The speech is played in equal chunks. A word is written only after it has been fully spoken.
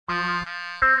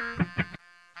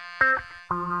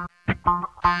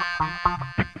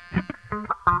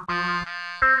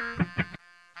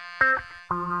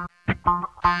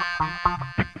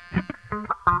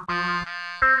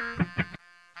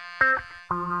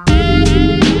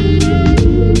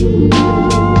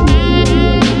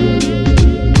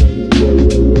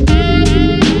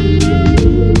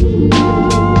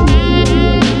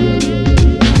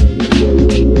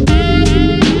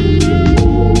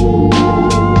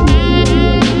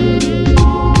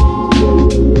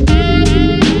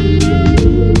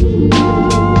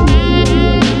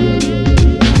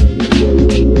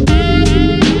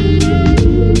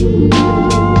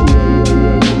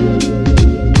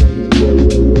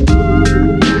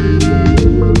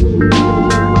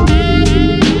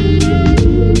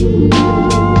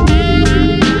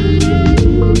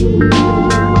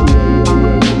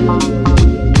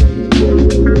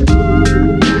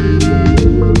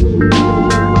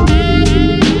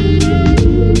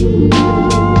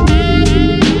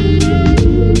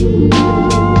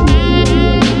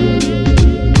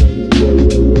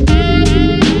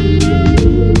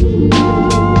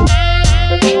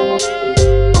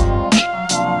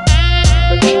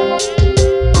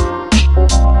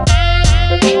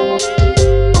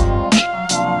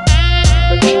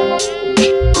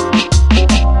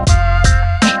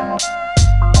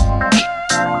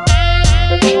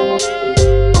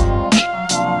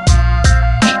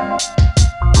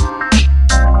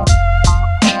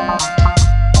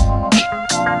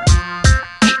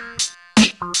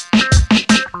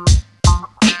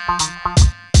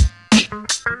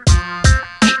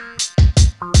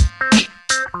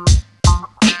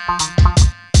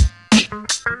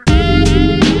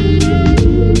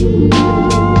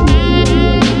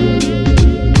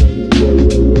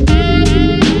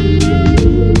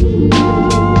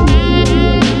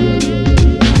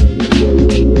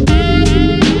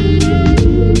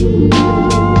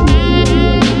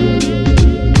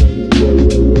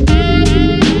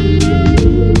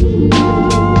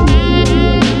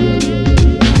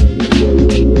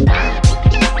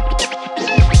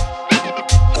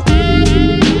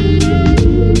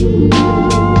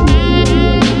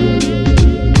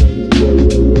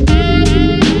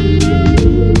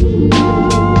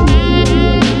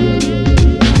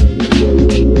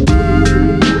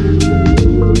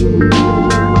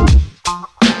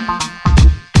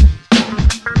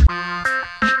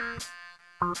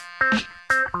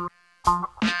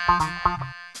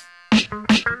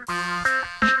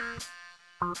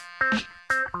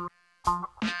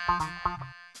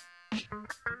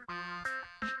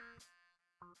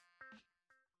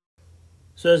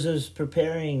So as I was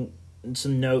preparing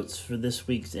some notes for this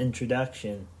week's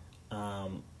introduction,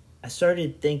 I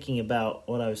started thinking about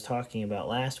what I was talking about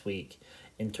last week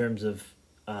in terms of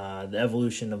the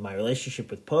evolution of my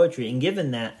relationship with poetry. And given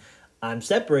that I'm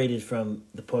separated from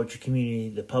the poetry community,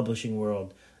 the publishing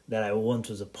world that I once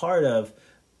was a part of,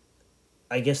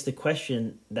 I guess the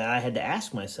question that I had to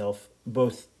ask myself,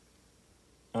 both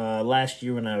last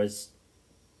year when I was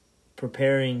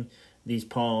preparing these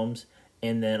poems,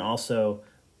 and then also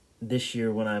this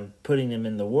year when I'm putting them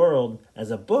in the world as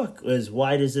a book, is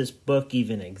why does this book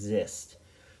even exist?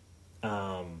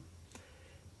 And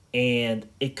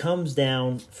it comes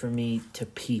down for me to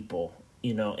people.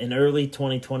 You know, in early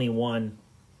 2021,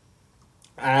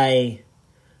 my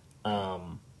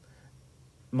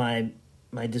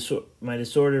disorder, my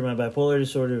bipolar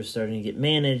disorder, was starting to get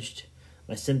managed.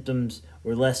 My symptoms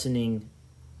were lessening.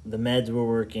 The meds were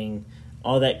working,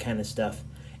 all that kind of stuff.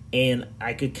 And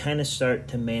I could kind of start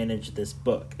to manage this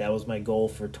book. That was my goal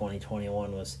for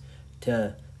 2021, was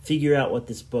to figure out what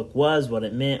this book was, what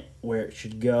it meant, where it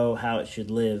should go, how it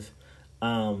should live.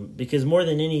 Because more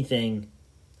than anything,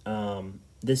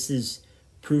 this is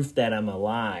proof that I'm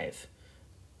alive.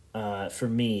 For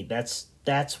me,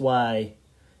 that's why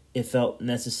it felt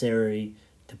necessary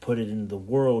to put it into the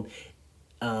world.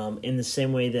 In the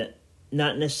same way that,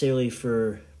 not necessarily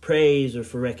for praise or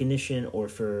for recognition or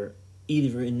for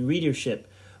either in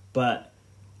readership, but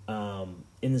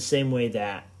in the same way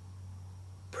that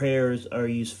prayers are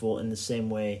useful, in the same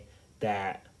way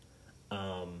that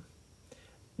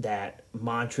that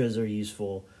mantras are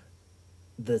useful.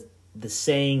 The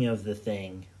saying of the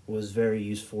thing was very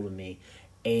useful to me,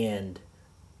 and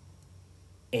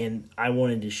I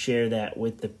wanted to share that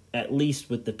with at least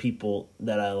with the people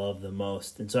that I love the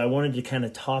most. And so I wanted to kind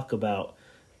of talk about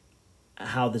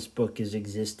how this book is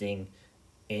existing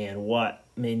and what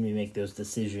made me make those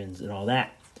decisions and all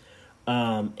that.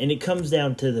 And it comes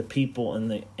down to the people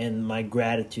and my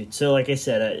gratitude. So like I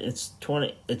said, it's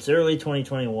early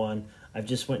 2021. I've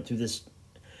just went through this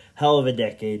hell of a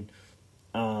decade.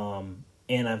 And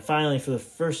I'm finally, for the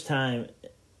first time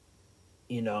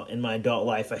in my adult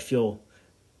life, I feel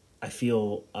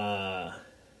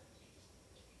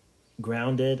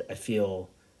grounded. I feel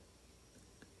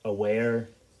aware,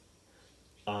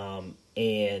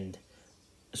 and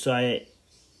so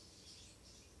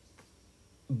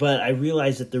but I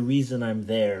realize that the reason I'm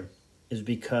there is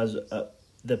because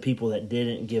the people that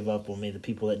didn't give up on me, the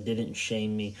people that didn't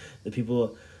shame me, the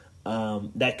people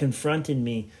that confronted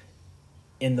me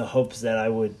in the hopes that I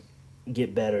would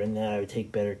get better and that I would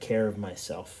take better care of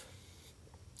myself.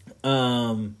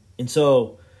 And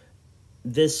so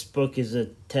this book is a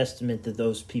testament to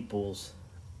those people's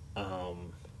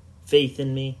faith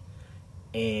in me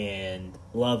and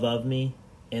love of me,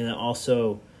 and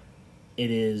also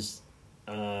it is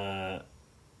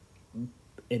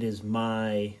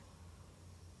my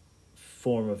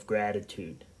form of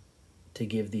gratitude to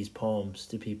give these poems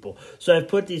to people. So I've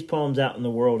put these poems out in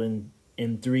the world in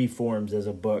 3 forms as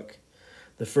a book.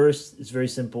 The first is very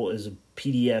simple, is a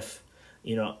PDF.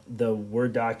 The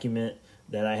Word document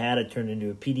that I had, I turned into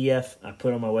a PDF. I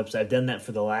put on my website. I've done that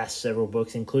for the last several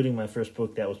books, including my first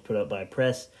book that was put up by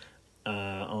press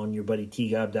on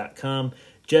yourbuddytgob.com.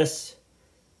 Just,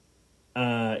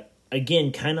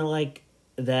 again, kind of like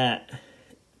that,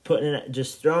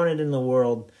 just throwing it in the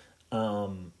world,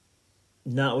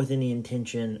 not with any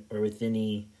intention or with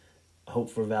any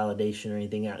hope for validation or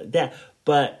anything like that,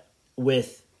 but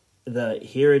with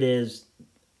here it is,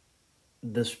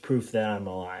 this proof that I'm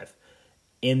alive.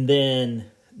 And then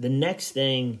the next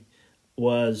thing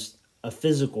was a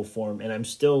physical form, and I'm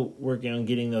still working on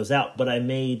getting those out, but I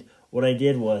made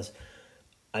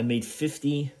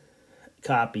 50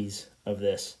 copies of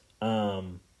this.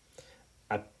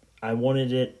 I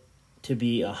wanted it to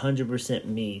be 100%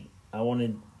 me.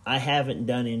 I haven't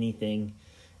done anything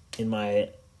in my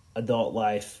adult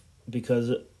life because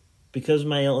of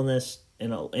my illness,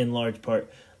 in large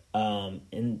part,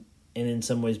 and in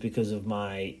some ways because of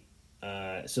my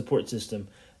support system,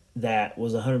 that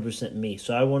was 100% me.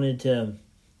 So I wanted to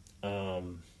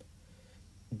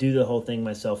do the whole thing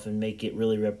myself and make it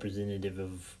really representative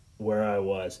of where I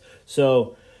was.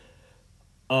 So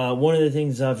one of the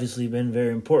things that's obviously been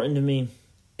very important to me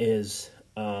is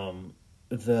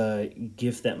the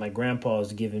gift that my grandpa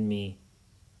has given me,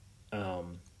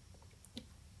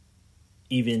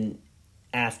 even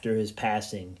after his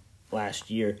passing last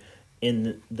year,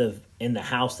 in the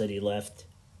house that he left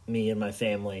me and my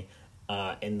family,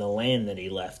 and the land that he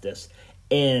left us.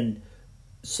 And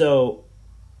so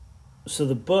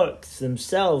the books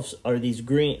themselves are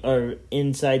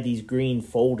inside these green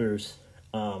folders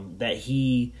that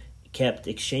he kept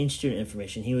exchange student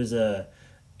information. He was the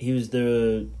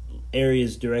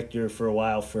area's director for a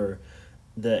while for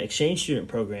the exchange student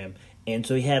program, and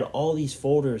so he had all these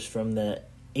folders from the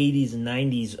 80s and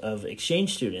 90s of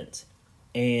exchange students,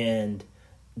 and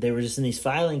they were just in these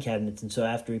filing cabinets. And so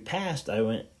after he passed,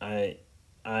 I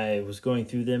was going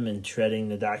through them and shredding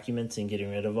the documents and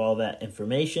getting rid of all that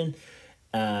information.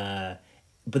 But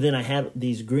then I had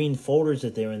these green folders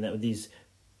that they were in, that were these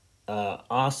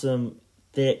awesome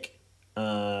thick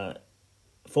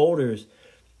folders,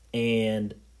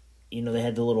 and they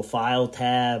had the little file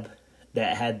tab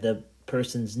that had the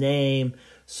person's name.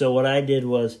 So what I did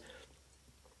was,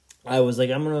 I was like,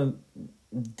 I'm going to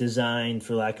design,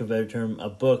 for lack of a better term, a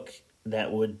book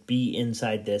that would be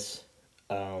inside this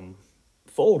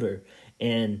folder.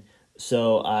 And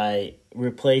so I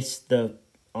replaced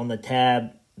on the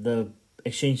tab, the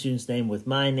exchange student's name with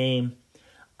my name.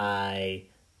 I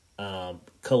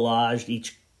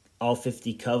collaged all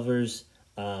 50 covers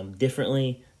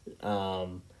differently,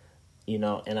 and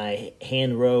I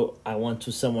hand wrote "I once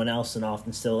was someone else and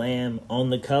often still am" on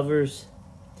the covers.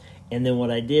 And then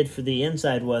what I did for the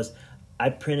inside was I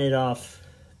printed off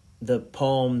the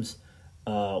poems,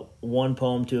 one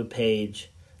poem to a page,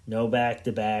 no back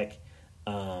to back,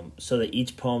 so that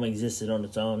each poem existed on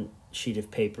its own sheet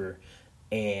of paper.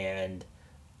 And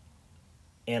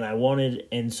I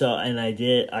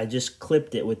just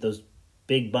clipped it with those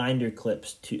big binder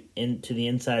clips into the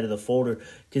inside of the folder,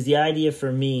 because the idea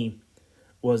for me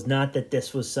was not that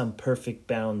this was some perfect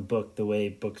bound book, the way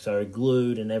books are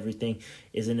glued and everything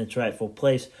is in its rightful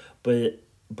place, but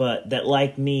that,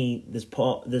 like me, this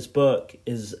book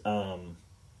is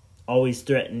always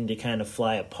threatening to kind of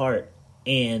fly apart,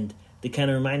 and to kind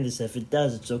of remind us, if it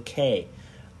does, it's okay.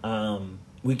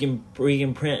 We can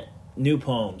print new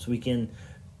poems.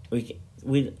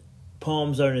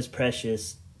 Poems aren't as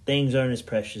precious. Things aren't as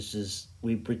precious as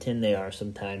we pretend they are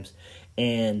sometimes.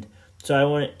 And so I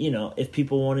want if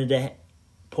people wanted to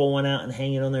pull one out and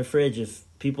hang it on their fridge, if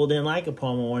people didn't like a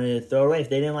poem and wanted to throw it away, if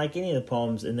they didn't like any of the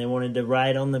poems and they wanted to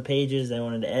write on the pages, they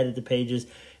wanted to edit the pages,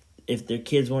 if their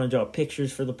kids want to draw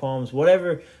pictures for the poems,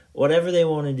 whatever they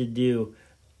wanted to do,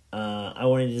 I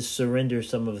wanted to surrender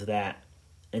some of that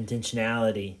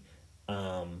intentionality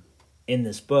in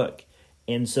this book.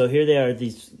 And so here they are,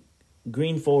 these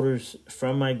green folders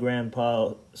from my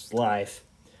grandpa's life,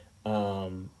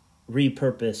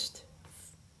 repurposed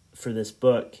for this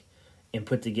book and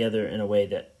put together in a way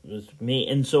that was me.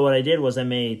 And so what I did was I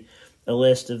made a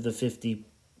list of the 50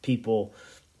 people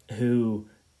who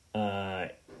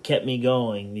kept me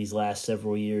going these last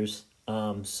several years.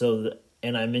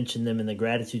 And I mentioned them in the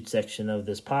gratitude section of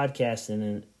this podcast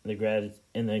and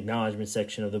in the acknowledgement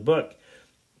section of the book.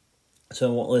 So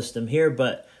I won't list them here,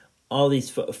 but all these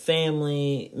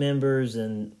family members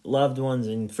and loved ones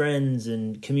and friends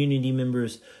and community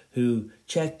members who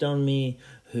checked on me,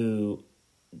 who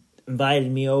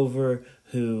invited me over,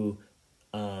 who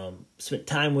spent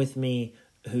time with me,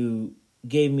 who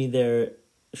gave me their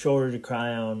shoulder to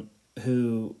cry on,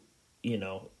 who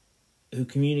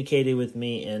communicated with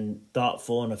me in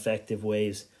thoughtful and effective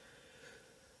ways,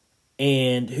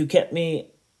 and who kept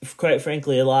me, quite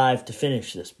frankly, alive to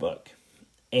finish this book.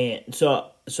 And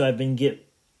so I've been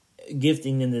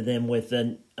gifting into them with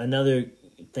another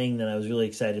thing that I was really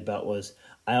excited about was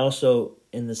I also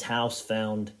in this house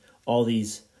found all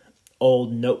these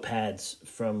old notepads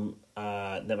from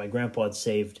that my grandpa had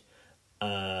saved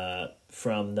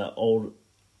from the old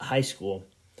high school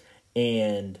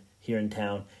and here in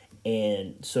town.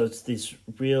 And so it's this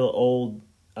real old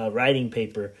writing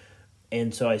paper.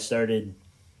 And so I started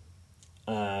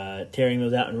tearing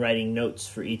those out and writing notes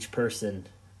for each person,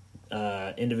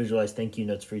 individualized thank you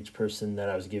notes for each person that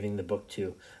I was giving the book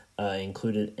to,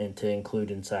 include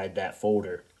inside that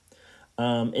folder.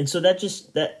 And so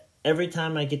that every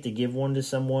time I get to give one to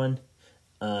someone,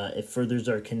 it furthers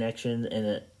our connection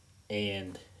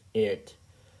and it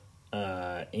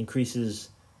increases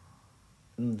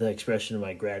the expression of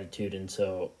my gratitude. And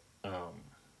so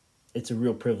it's a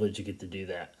real privilege to get to do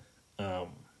that,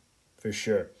 for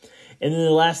sure. And then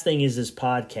the last thing is this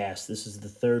podcast. This is the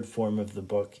third form of the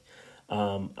book.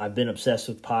 I've been obsessed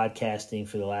with podcasting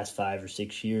for the last 5 or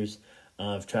 6 years.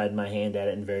 I've tried my hand at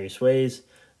it in various ways.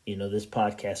 This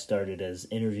podcast started as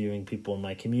interviewing people in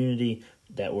my community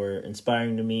that were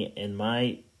inspiring to me in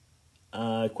my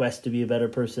quest to be a better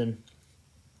person.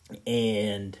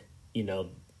 And,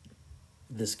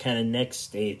 this kind of next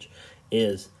stage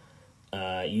is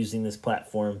using this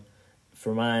platform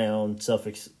for my own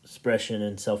self-expression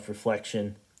and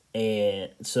self-reflection. And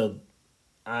so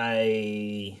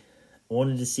I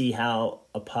wanted to see how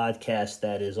a podcast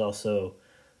that is also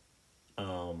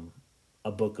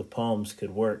a book of poems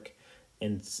could work.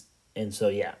 And so,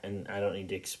 yeah, and I don't need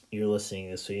to, you're listening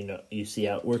to this so you see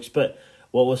how it works. But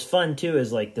what was fun too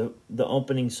is like the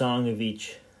opening song of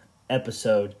each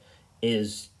episode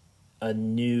is a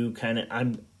new kind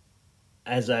of,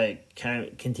 as I kind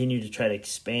of continue to try to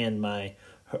expand my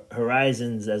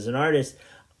horizons as an artist,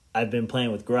 I've been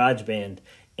playing with GarageBand,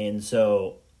 and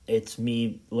so it's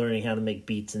me learning how to make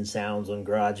beats and sounds on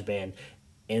GarageBand.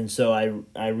 And so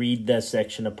I read that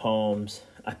section of poems,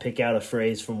 I pick out a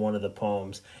phrase from one of the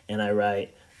poems, and I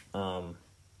write, and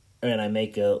I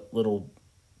make a little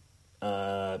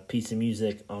piece of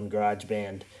music on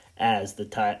GarageBand as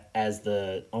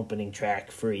the opening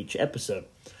track for each episode.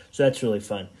 So that's really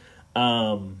fun.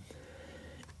 And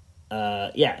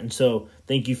so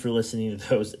thank you for listening to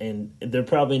those. And they're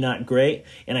probably not great,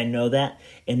 and I know that.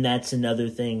 And that's another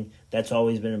thing that's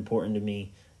always been important to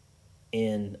me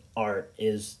in art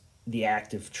is the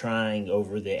act of trying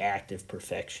over the act of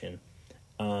perfection.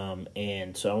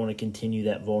 And so I want to continue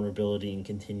that vulnerability and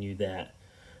continue that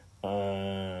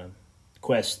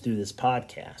quest through this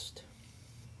podcast.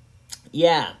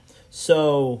 Yeah,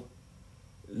 so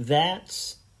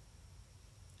that's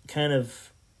kind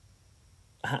of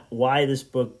why this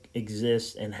book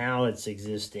exists and how it's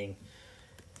existing.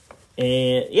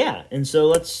 And so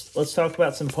let's talk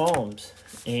about some poems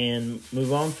and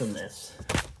move on from this.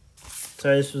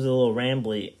 Sorry, this was a little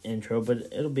rambly intro,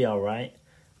 but it'll be all right.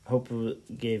 Hope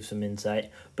it gave some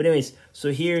insight. But anyways, so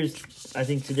I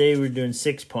think today we're doing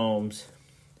 6 poems.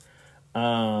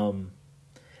 And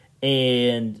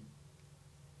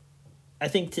I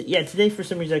think, today for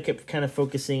some reason I kept kind of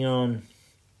focusing on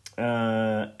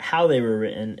how they were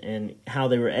written and how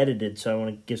they were edited, so I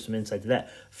want to give some insight to that.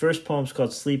 First poem's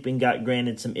called Sleeping Got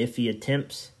Granted Some Iffy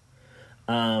Attempts,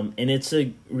 and it's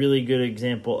a really good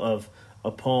example of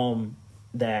a poem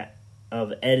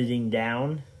of editing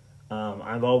down.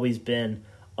 I've always been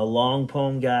a long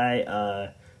poem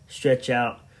guy, stretch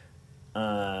out,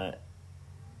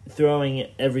 throwing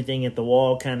everything at the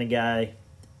wall kind of guy.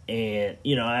 And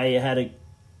I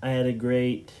had a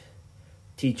great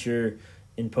teacher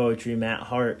in poetry, Matt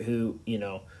Hart, who,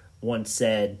 once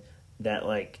said that,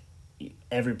 like,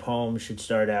 every poem should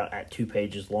start out at 2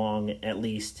 pages long at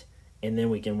least, and then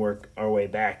we can work our way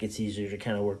back. It's easier to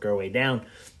kind of work our way down.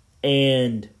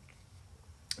 And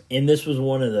this was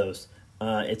one of those.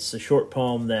 It's a short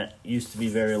poem that used to be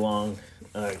very long,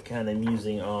 kind of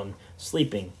musing on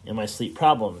sleeping and my sleep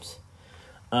problems.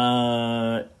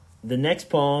 The next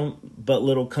poem, But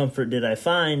Little Comfort Did I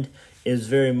Find, is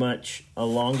very much a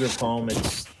longer poem.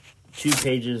 It's 2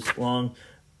 pages long,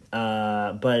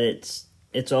 but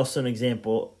it's also an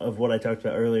example of what I talked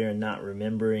about earlier and not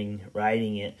remembering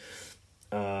writing it.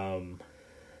 And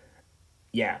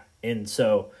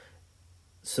so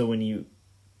when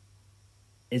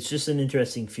it's just an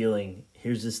interesting feeling.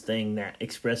 Here's this thing that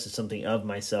expresses something of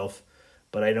myself,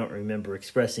 but I don't remember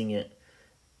expressing it.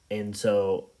 And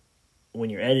so when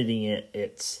you're editing it,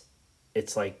 it's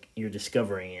like you're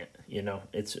discovering it,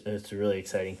 It's a really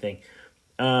exciting thing.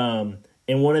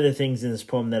 And one of the things in this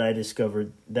poem that I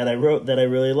discovered that I wrote that I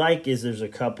really like is there's a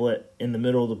couplet in the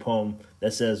middle of the poem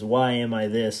that says, "Why am I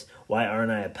this? Why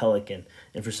aren't I a pelican?"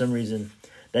 And for some reason,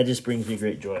 that just brings me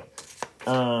great joy.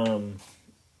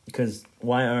 Because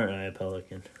why aren't I a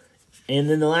pelican? And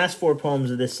then the last 4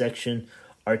 poems of this section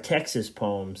are Texas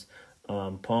poems.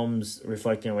 Poems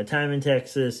reflecting on my time in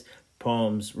Texas,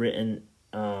 poems written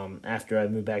after I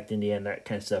moved back to Indiana, that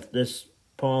kind of stuff. This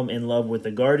poem, In Love with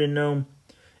the Garden Gnome,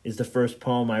 is the first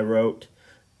poem I wrote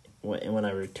when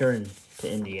I returned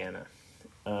to Indiana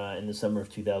in the summer of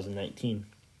 2019.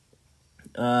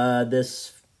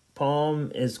 This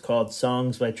poem is called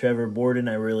Songs by Trevor Borden,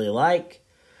 I really like.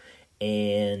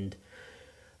 And,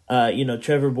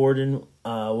 Trevor Borden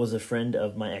was a friend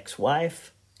of my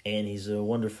ex-wife, and he's a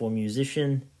wonderful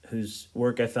musician whose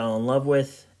work I fell in love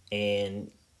with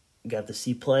and got to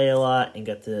see play a lot and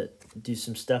got to do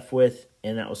some stuff with,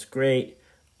 and that was great.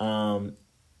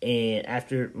 And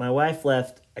after my wife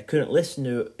left, I couldn't listen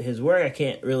to his work. I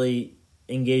can't really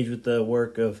engage with the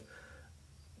work of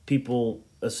people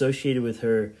associated with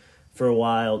her for a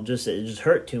while. It just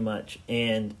hurt too much.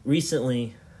 And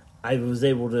recently, I was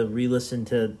able to re-listen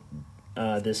to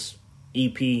this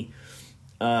EP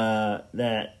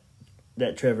that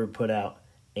Trevor put out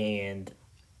and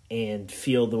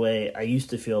feel the way I used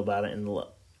to feel about it, and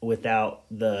without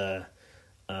the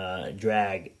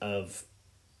drag of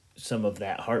some of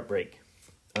that heartbreak.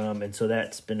 And so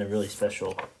that's been a really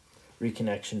special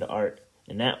reconnection to art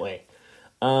in that way.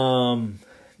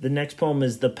 The next poem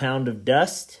is The Pound of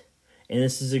Dust, and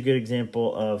this is a good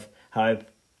example of how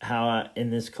I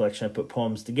in this collection I put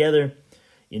poems together.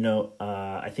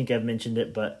 I think I've mentioned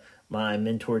it, but my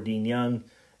mentor Dean Young,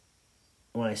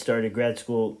 when I started grad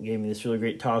school, gave me this really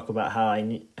great talk about how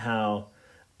I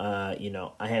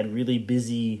had really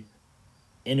busy,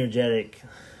 energetic,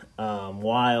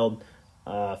 wild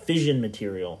fission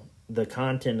material, the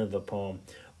content of the poem.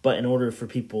 But in order for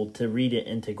people to read it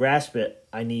and to grasp it,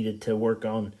 I needed to work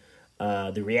on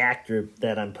the reactor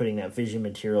that I'm putting that fission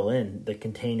material in, the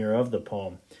container of the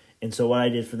poem. And so what I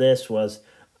did for this was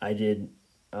I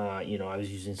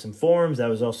was using some forms. I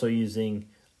was also using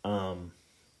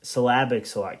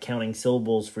syllabics a lot, counting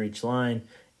syllables for each line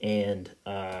and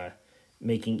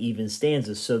making even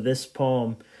stanzas. So this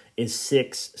poem is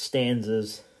 6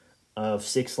 stanzas of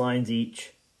 6 lines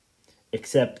each,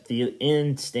 except the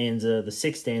end stanza, the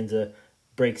 6th stanza,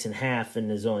 breaks in half and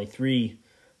is only 3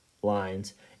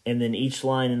 lines. And then each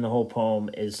line in the whole poem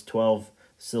is 12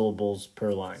 syllables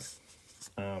per line.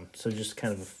 So just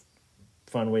kind of a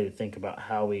fun way to think about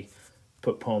how we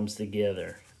put poems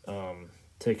together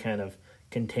to kind of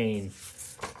contain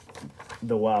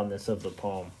the wildness of the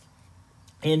poem.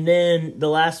 And then the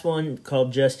last one,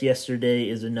 called Just Yesterday,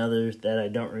 is another that I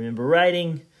don't remember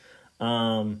writing,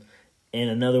 and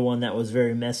another one that was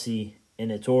very messy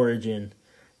in its origin.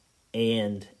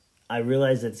 And I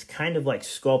realized that it's kind of like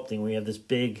sculpting. We have this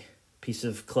big piece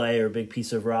of clay or a big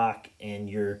piece of rock, and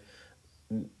you're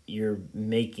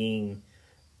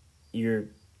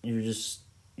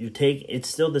it's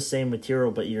still the same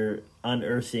material, but you're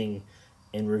unearthing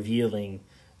and revealing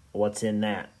what's in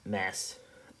that mess.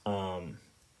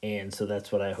 And so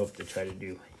that's what I hope to try to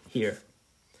do here.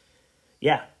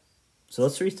 Yeah. So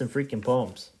let's read some freaking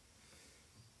poems.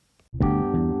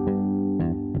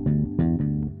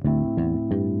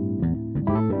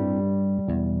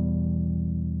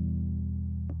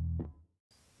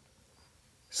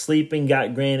 Sleeping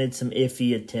got granted some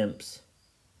iffy attempts.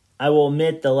 I will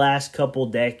admit the last couple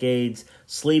decades,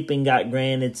 sleeping got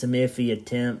granted some iffy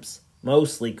attempts.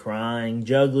 Mostly crying,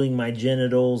 juggling my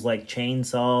genitals like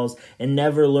chainsaws, and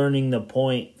never learning the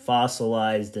point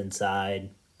fossilized inside.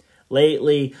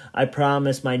 Lately, I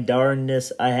promise my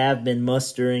darndest, I have been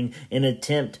mustering an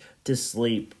attempt to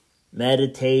sleep.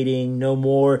 Meditating, no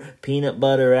more peanut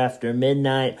butter after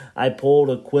midnight. I pulled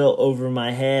a quilt over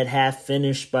my head, half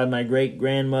finished by my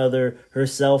great-grandmother,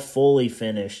 herself fully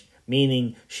finished,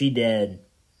 meaning she dead.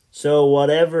 So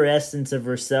whatever essence of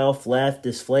herself left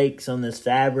as flakes on this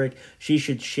fabric, she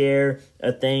should share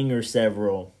a thing or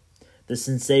several. The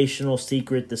sensational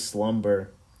secret to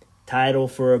slumber. Title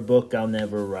for a book I'll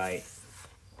never write.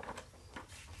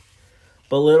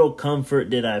 But little comfort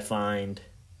did I find.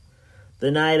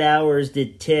 The night hours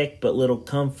did tick, but little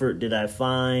comfort did I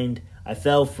find. I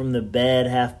fell from the bed,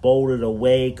 half bolted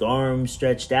awake, arms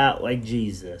stretched out like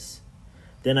Jesus.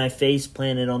 Then I face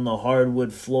planted on the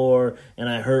hardwood floor, and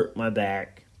I hurt my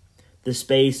back. The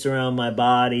space around my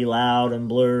body, loud and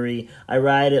blurry, I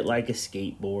ride it like a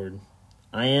skateboard.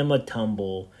 I am a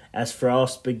tumble, as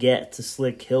frost begets a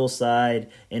slick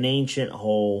hillside, an ancient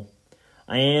hole.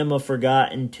 I am a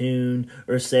forgotten tune,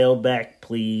 or sailed back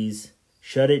please.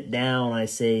 Shut it down, I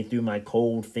say, through my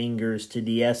cold fingers, to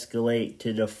de-escalate,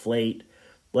 to deflate.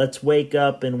 Let's wake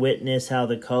up and witness how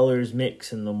the colors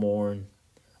mix in the morn.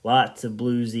 Lots of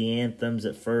bluesy anthems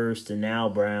at first, and now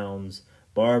browns,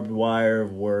 barbed wire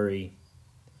of worry.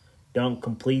 Don't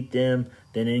complete them,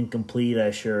 then incomplete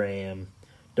I sure am.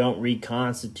 Don't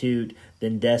reconstitute,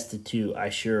 then destitute I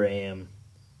sure am.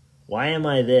 Why am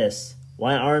I this?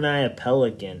 Why aren't I a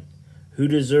pelican? Who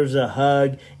deserves a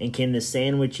hug, and can the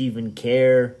sandwich even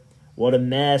care? What a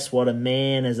mess, what a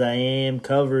man as I am,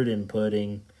 covered in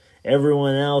pudding.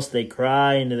 Everyone else, they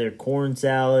cry into their corn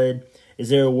salad. Is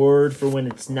there a word for when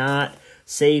it's not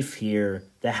safe here?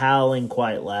 The howling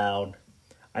quite loud.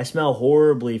 I smell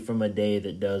horribly from a day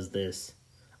that does this.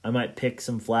 I might pick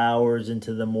some flowers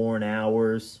into the morn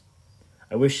hours.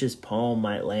 I wish this poem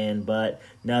might land, but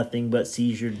nothing but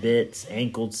seizured bits,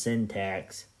 ankled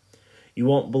syntax. You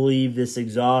won't believe this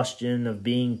exhaustion of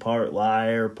being part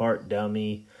liar, part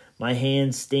dummy. My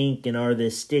hands stink and are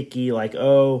this sticky, like,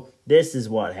 oh, this is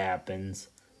what happens.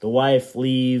 The wife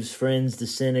leaves, friends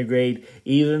disintegrate,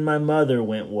 even my mother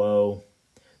went woe.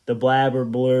 The blabber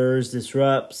blurs,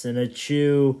 disrupts, and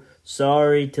achoo,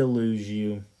 sorry to lose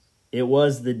you. It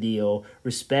was the deal,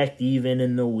 respect even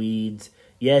in the weeds.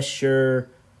 Yes, sure,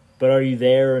 but are you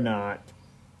there or not?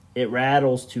 It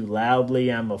rattles too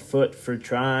loudly, I'm afoot for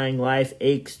trying, life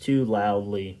aches too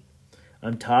loudly.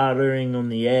 I'm tottering on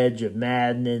the edge of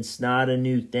madness, not a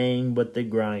new thing but the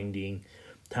grinding.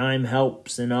 Time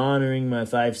helps, and honoring my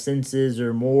five senses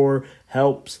or more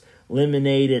helps.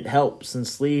 Lemonade, it helps, and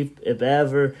sleep, if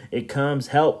ever it comes,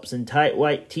 helps, and tight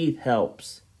white teeth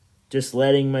helps. Just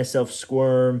letting myself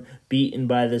squirm, beaten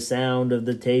by the sound of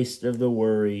the taste of the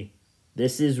worry.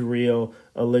 This is real,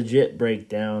 a legit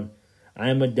breakdown. I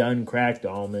am a done cracked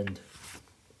almond.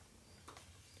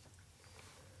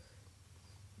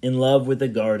 In love with a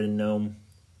garden gnome.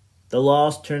 The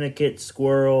lost tourniquet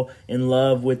squirrel in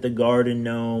love with the garden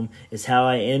gnome is how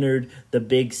I entered the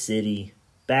big city.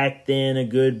 Back then a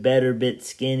good better bit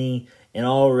skinny and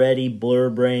already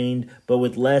blur-brained, but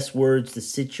with less words to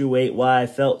situate why I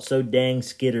felt so dang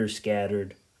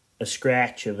skitter-scattered. A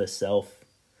scratch of a self.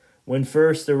 When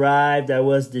first arrived I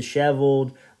was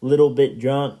disheveled, little bit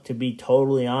drunk to be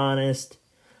totally honest.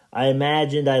 I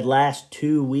imagined I'd last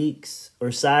 2 weeks, or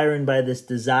sirened by this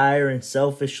desire, and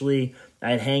selfishly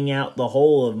I'd hang out the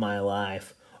whole of my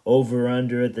life, over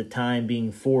under at the time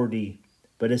being 40.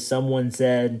 But as someone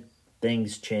said,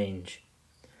 things change.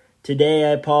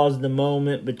 Today I paused the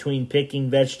moment between picking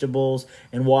vegetables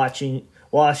and washing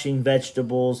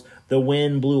vegetables. The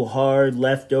wind blew hard,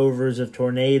 leftovers of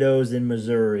tornadoes in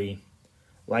Missouri.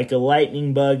 Like a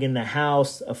lightning bug in the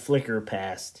house, a flicker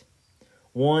passed.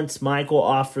 Once Michael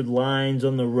offered lines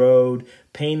on the road,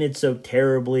 painted so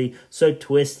terribly, so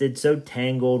twisted, so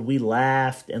tangled, we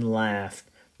laughed and laughed.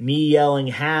 Me yelling,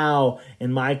 how?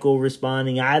 And Michael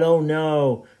responding, I don't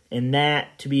know. And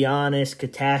that, to be honest,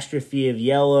 catastrophe of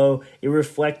yellow, it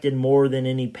reflected more than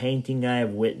any painting I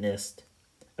have witnessed.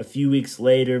 A few weeks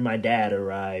later, my dad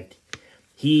arrived.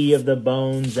 He of the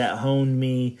bones that honed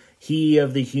me, he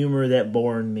of the humor that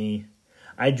born me.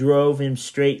 I drove him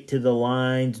straight to the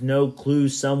lines, no clue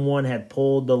someone had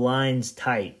pulled the lines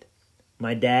tight.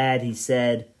 My dad, he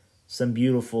said, some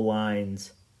beautiful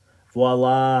lines.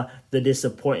 Voila, the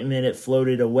disappointment, it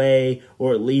floated away,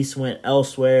 or at least went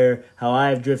elsewhere, how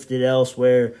I've drifted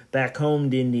elsewhere, back home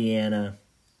to Indiana.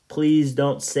 Please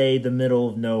don't say the middle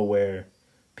of nowhere.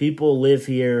 People live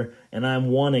here, and I'm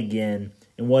one again,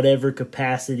 in whatever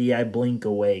capacity I blink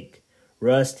awake.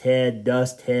 Rust head,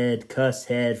 dust head, cuss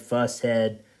head, fuss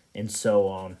head, and so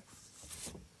on.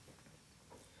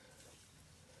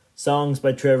 Songs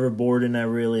by Trevor Borden I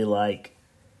really like.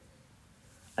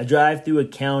 I drive through a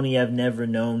county I've never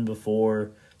known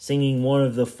before, singing one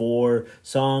of the 4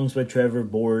 songs by Trevor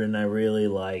Borden I really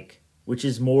like, which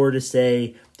is more to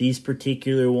say these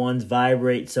particular ones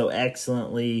vibrate so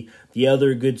excellently, the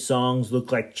other good songs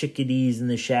look like chickadees in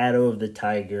the shadow of the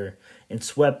tiger, and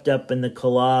swept up in the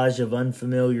collage of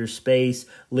unfamiliar space,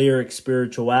 lyric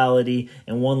spirituality,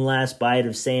 and one last bite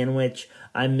of sandwich,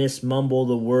 I mismumble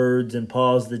the words and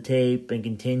pause the tape and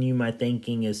continue my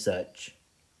thinking as such.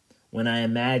 When I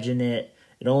imagine it,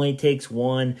 it only takes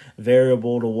one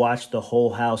variable to watch the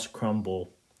whole house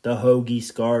crumble. The hoagie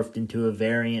scarfed into a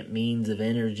variant means of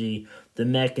energy, the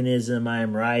mechanism I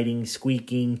am riding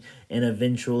squeaking and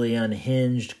eventually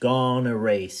unhinged, gone,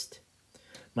 erased.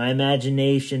 My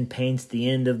imagination paints the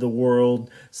end of the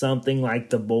world, something like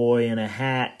the boy in a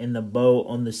hat in the boat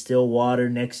on the still water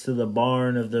next to the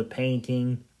barn of the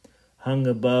painting, hung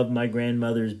above my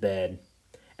grandmother's bed,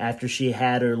 after she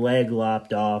had her leg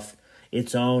lopped off,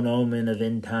 its own omen of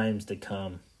end times to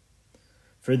come.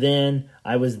 For then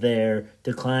I was there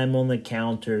to climb on the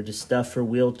counter, to stuff her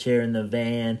wheelchair in the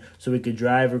van so we could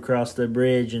drive across the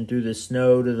bridge and through the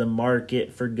snow to the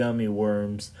market for gummy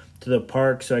worms, to the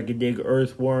park so I could dig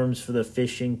earthworms for the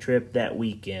fishing trip that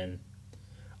weekend.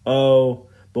 Oh,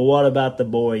 but what about the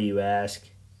boy, you ask?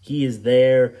 He is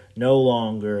there no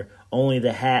longer, only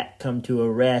the hat come to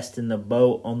a rest in the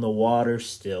boat on the water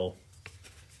still.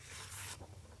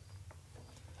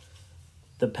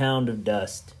 The pound of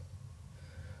dust.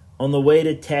 On the way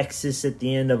to Texas at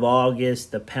the end of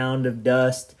August, the pound of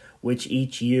dust, which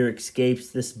each year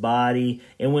escapes this body,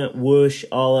 it went whoosh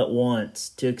all at once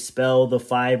to expel the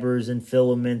fibers and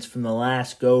filaments from the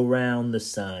last go round the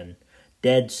sun.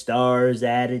 Dead stars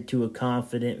added to a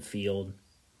confident field.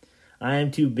 I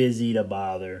am too busy to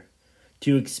bother,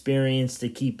 too experienced to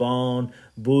keep on,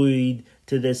 buoyed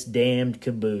to this damned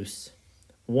caboose.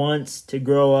 Once, to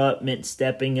grow up meant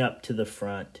stepping up to the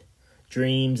front.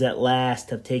 Dreams at last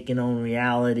have taken on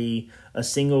reality. A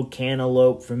single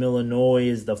cantaloupe from Illinois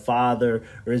is the father,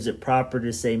 or is it proper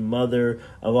to say mother,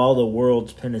 of all the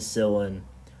world's penicillin.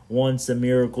 Once a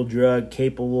miracle drug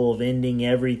capable of ending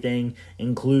everything,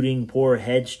 including poor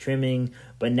hedge trimming,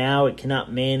 but now it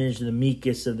cannot manage the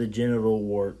meekest of the genital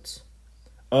warts.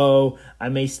 Oh, I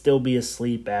may still be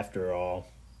asleep after all.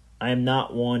 I am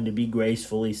not one to be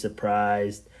gracefully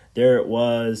surprised. There it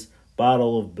was,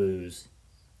 bottle of booze.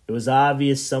 It was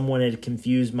obvious someone had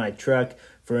confused my truck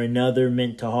for another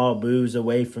meant to haul booze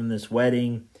away from this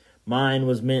wedding. Mine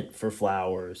was meant for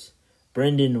flowers.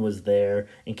 Brendan was there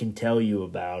and can tell you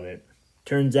about it.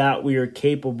 Turns out we are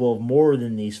capable of more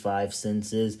than these 5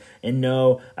 senses, and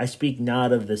no, I speak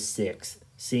not of the 6th,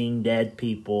 seeing dead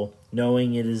people,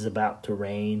 knowing it is about to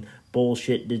rain,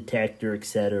 bullshit detector,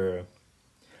 etc.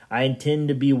 I intend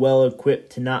to be well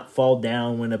equipped to not fall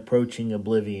down when approaching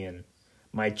oblivion.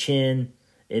 My chin,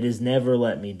 it has never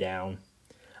let me down.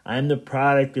 I am the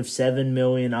product of 7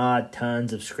 million odd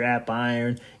tons of scrap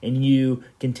iron, and you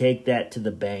can take that to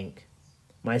the bank.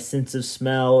 My sense of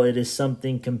smell, it is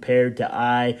something compared to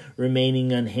I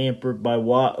remaining unhampered by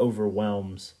what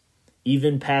overwhelms.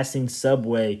 Even passing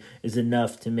Subway is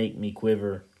enough to make me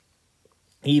quiver.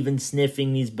 Even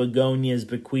sniffing these begonias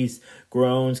bequeaths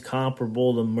groans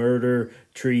comparable to murder,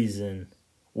 treason,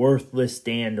 worthless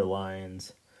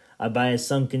dandelions. I buy a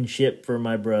sunken ship for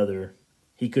my brother.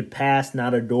 He could pass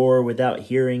not a door without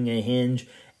hearing a hinge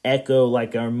echo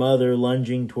like our mother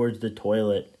lunging towards the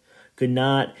toilet. Could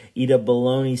not eat a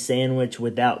bologna sandwich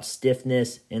without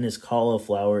stiffness in his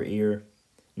cauliflower ear.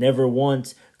 Never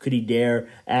once could he dare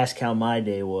ask how my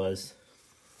day was.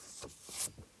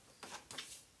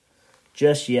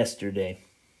 Just yesterday.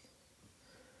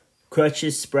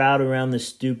 Crutches sprout around the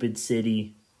stupid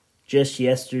city. Just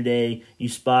yesterday, you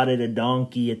spotted a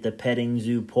donkey at the petting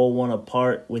zoo pull one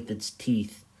apart with its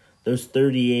teeth. Those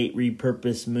 38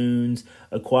 repurposed moons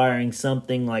acquiring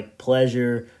something like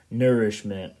pleasure,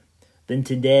 nourishment. Then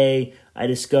today, I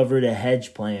discovered a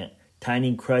hedge plant,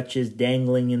 tiny crutches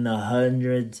dangling in the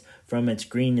hundreds from its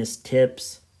greenest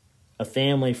tips. A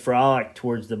family frolicked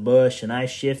towards the bush, and I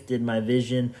shifted my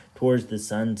vision towards the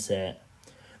sunset.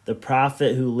 The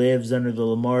prophet who lives under the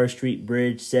Lamar Street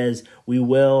Bridge says we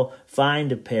will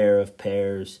find a pair of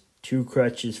pears, 2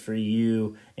 crutches for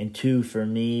you and 2 for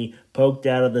me, poked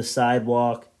out of the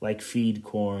sidewalk like feed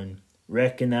corn,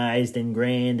 recognized and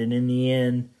grand and in the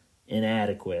end,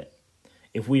 inadequate.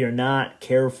 If we are not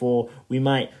careful, we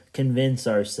might convince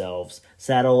ourselves,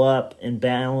 saddle up and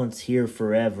balance here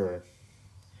forever.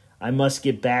 I must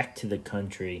get back to the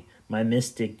country, my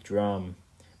mystic drum.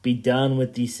 Be done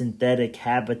with these synthetic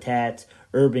habitats,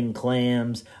 urban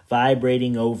clams,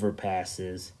 vibrating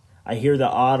overpasses. I hear the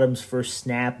autumn's first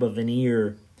snap of an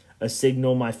ear, a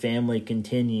signal my family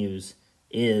continues,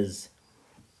 is.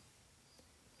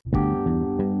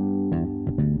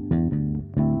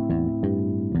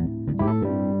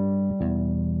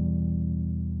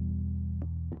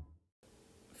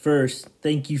 First,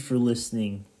 thank you for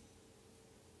listening.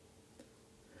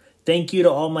 Thank you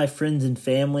to all my friends and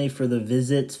family for the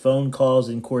visits, phone calls,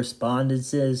 and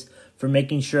correspondences, for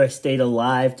making sure I stayed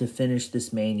alive to finish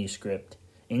this manuscript,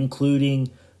 including,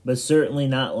 but certainly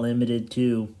not limited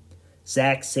to,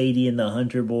 Zach Sadie and the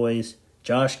Hunter Boys,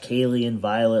 Josh Cayley and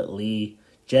Violet Lee,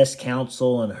 Jess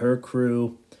Council and her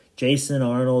crew, Jason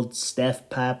Arnold, Steph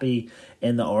Pappy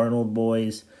and the Arnold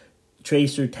Boys,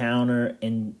 Tracer Towner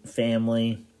and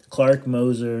family, Clark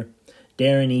Moser,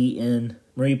 Darren Eaton,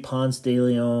 Marie Ponce de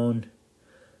Leon,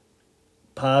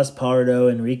 Paz Pardo,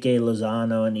 Enrique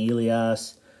Lozano and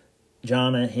Elias,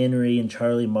 Jonna Henry and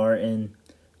Charlie Martin,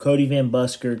 Cody Van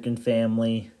Buskirk and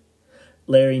family,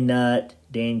 Larry Nutt,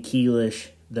 Dan Keelish,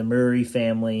 the Murray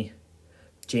family,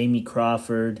 Jamie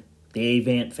Crawford, the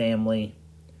Avant family,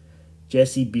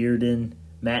 Jesse Bearden,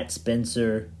 Matt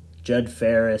Spencer, Judd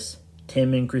Ferris,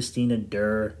 Tim and Christina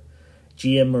Durr,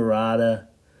 Gia Murata,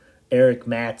 Eric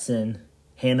Matson,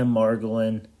 Hannah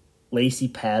Margolin, Lacey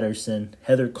Patterson,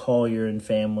 Heather Collier and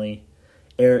family,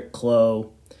 Eric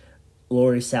Clow,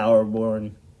 Lori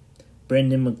Sauerborn,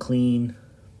 Brendan McLean,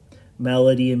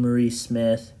 Melody and Marie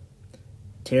Smith,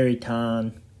 Terry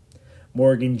Ton,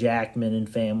 Morgan Jackman and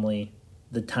family,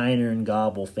 the Tyner and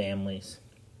Gobble families.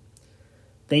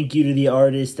 Thank you to the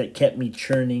artists that kept me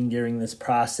churning during this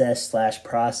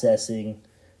processing,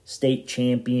 State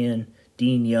Champion,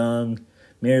 Dean Young,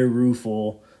 Mary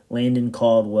Ruffel, Landon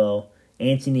Caldwell,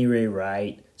 Anthony Ray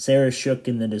Wright, Sarah Shook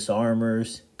and the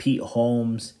Disarmers, Pete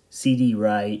Holmes, C.D.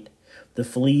 Wright, the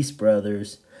Felice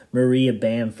Brothers, Maria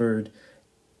Bamford,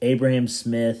 Abraham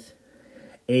Smith,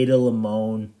 Ada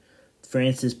Lamone,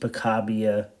 Francis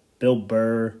Pacabia, Bill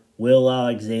Burr, Will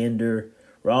Alexander,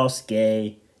 Ross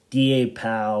Gay, D.A.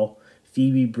 Powell,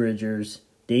 Phoebe Bridgers,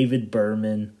 David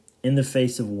Berman, In the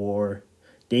Face of War,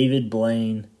 David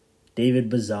Blaine, David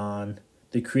Bazan,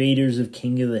 the creators of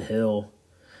King of the Hill,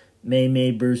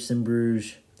 May Bruce and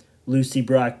Bruges, Lucy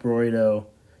Brock Broido,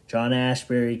 John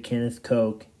Ashbury, Kenneth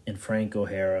Koch, and Frank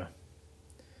O'Hara.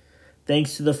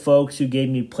 Thanks to the folks who gave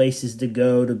me places to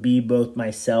go to be both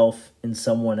myself and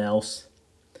someone else.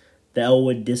 The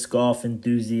Elwood Disc Golf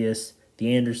Enthusiasts,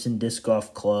 the Anderson Disc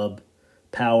Golf Club,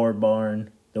 Power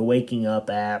Barn, the Waking Up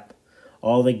app,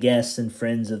 all the guests and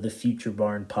friends of the Future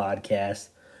Barn podcast,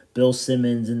 Bill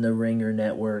Simmons and the Ringer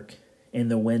Network, and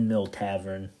the Windmill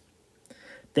Tavern.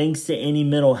 Thanks to any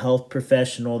mental health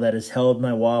professional that has held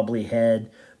my wobbly head,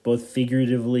 both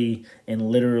figuratively and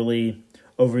literally,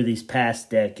 over these past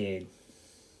decade,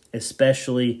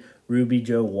 especially Ruby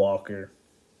Joe Walker.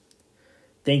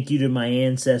 Thank you to my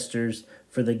ancestors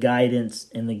for the guidance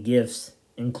and the gifts,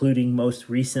 including most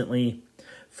recently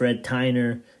Fred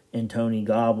Tyner and Tony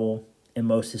Gobble, and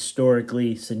most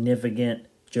historically significant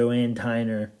Joanne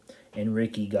Tyner and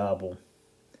Ricky Gobble.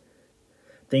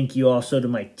 Thank you also to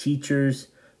my teachers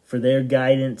for their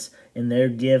guidance and their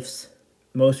gifts,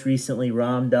 most recently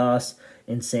Ram Dass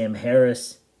and Sam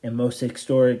Harris, and most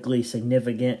historically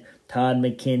significant Todd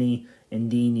McKinney and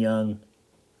Dean Young.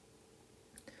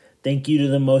 Thank you to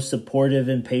the most supportive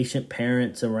and patient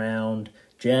parents around,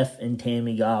 Jeff and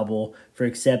Tammy Gobble, for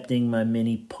accepting my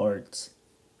many parts.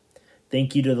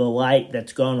 Thank you to the light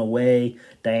that's gone away,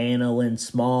 Diana Lynn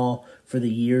Small, for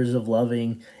the years of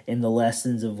loving and the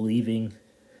lessons of leaving.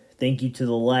 Thank you to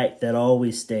the light that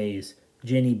always stays,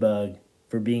 Jenny Bug,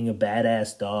 for being a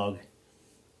badass dog.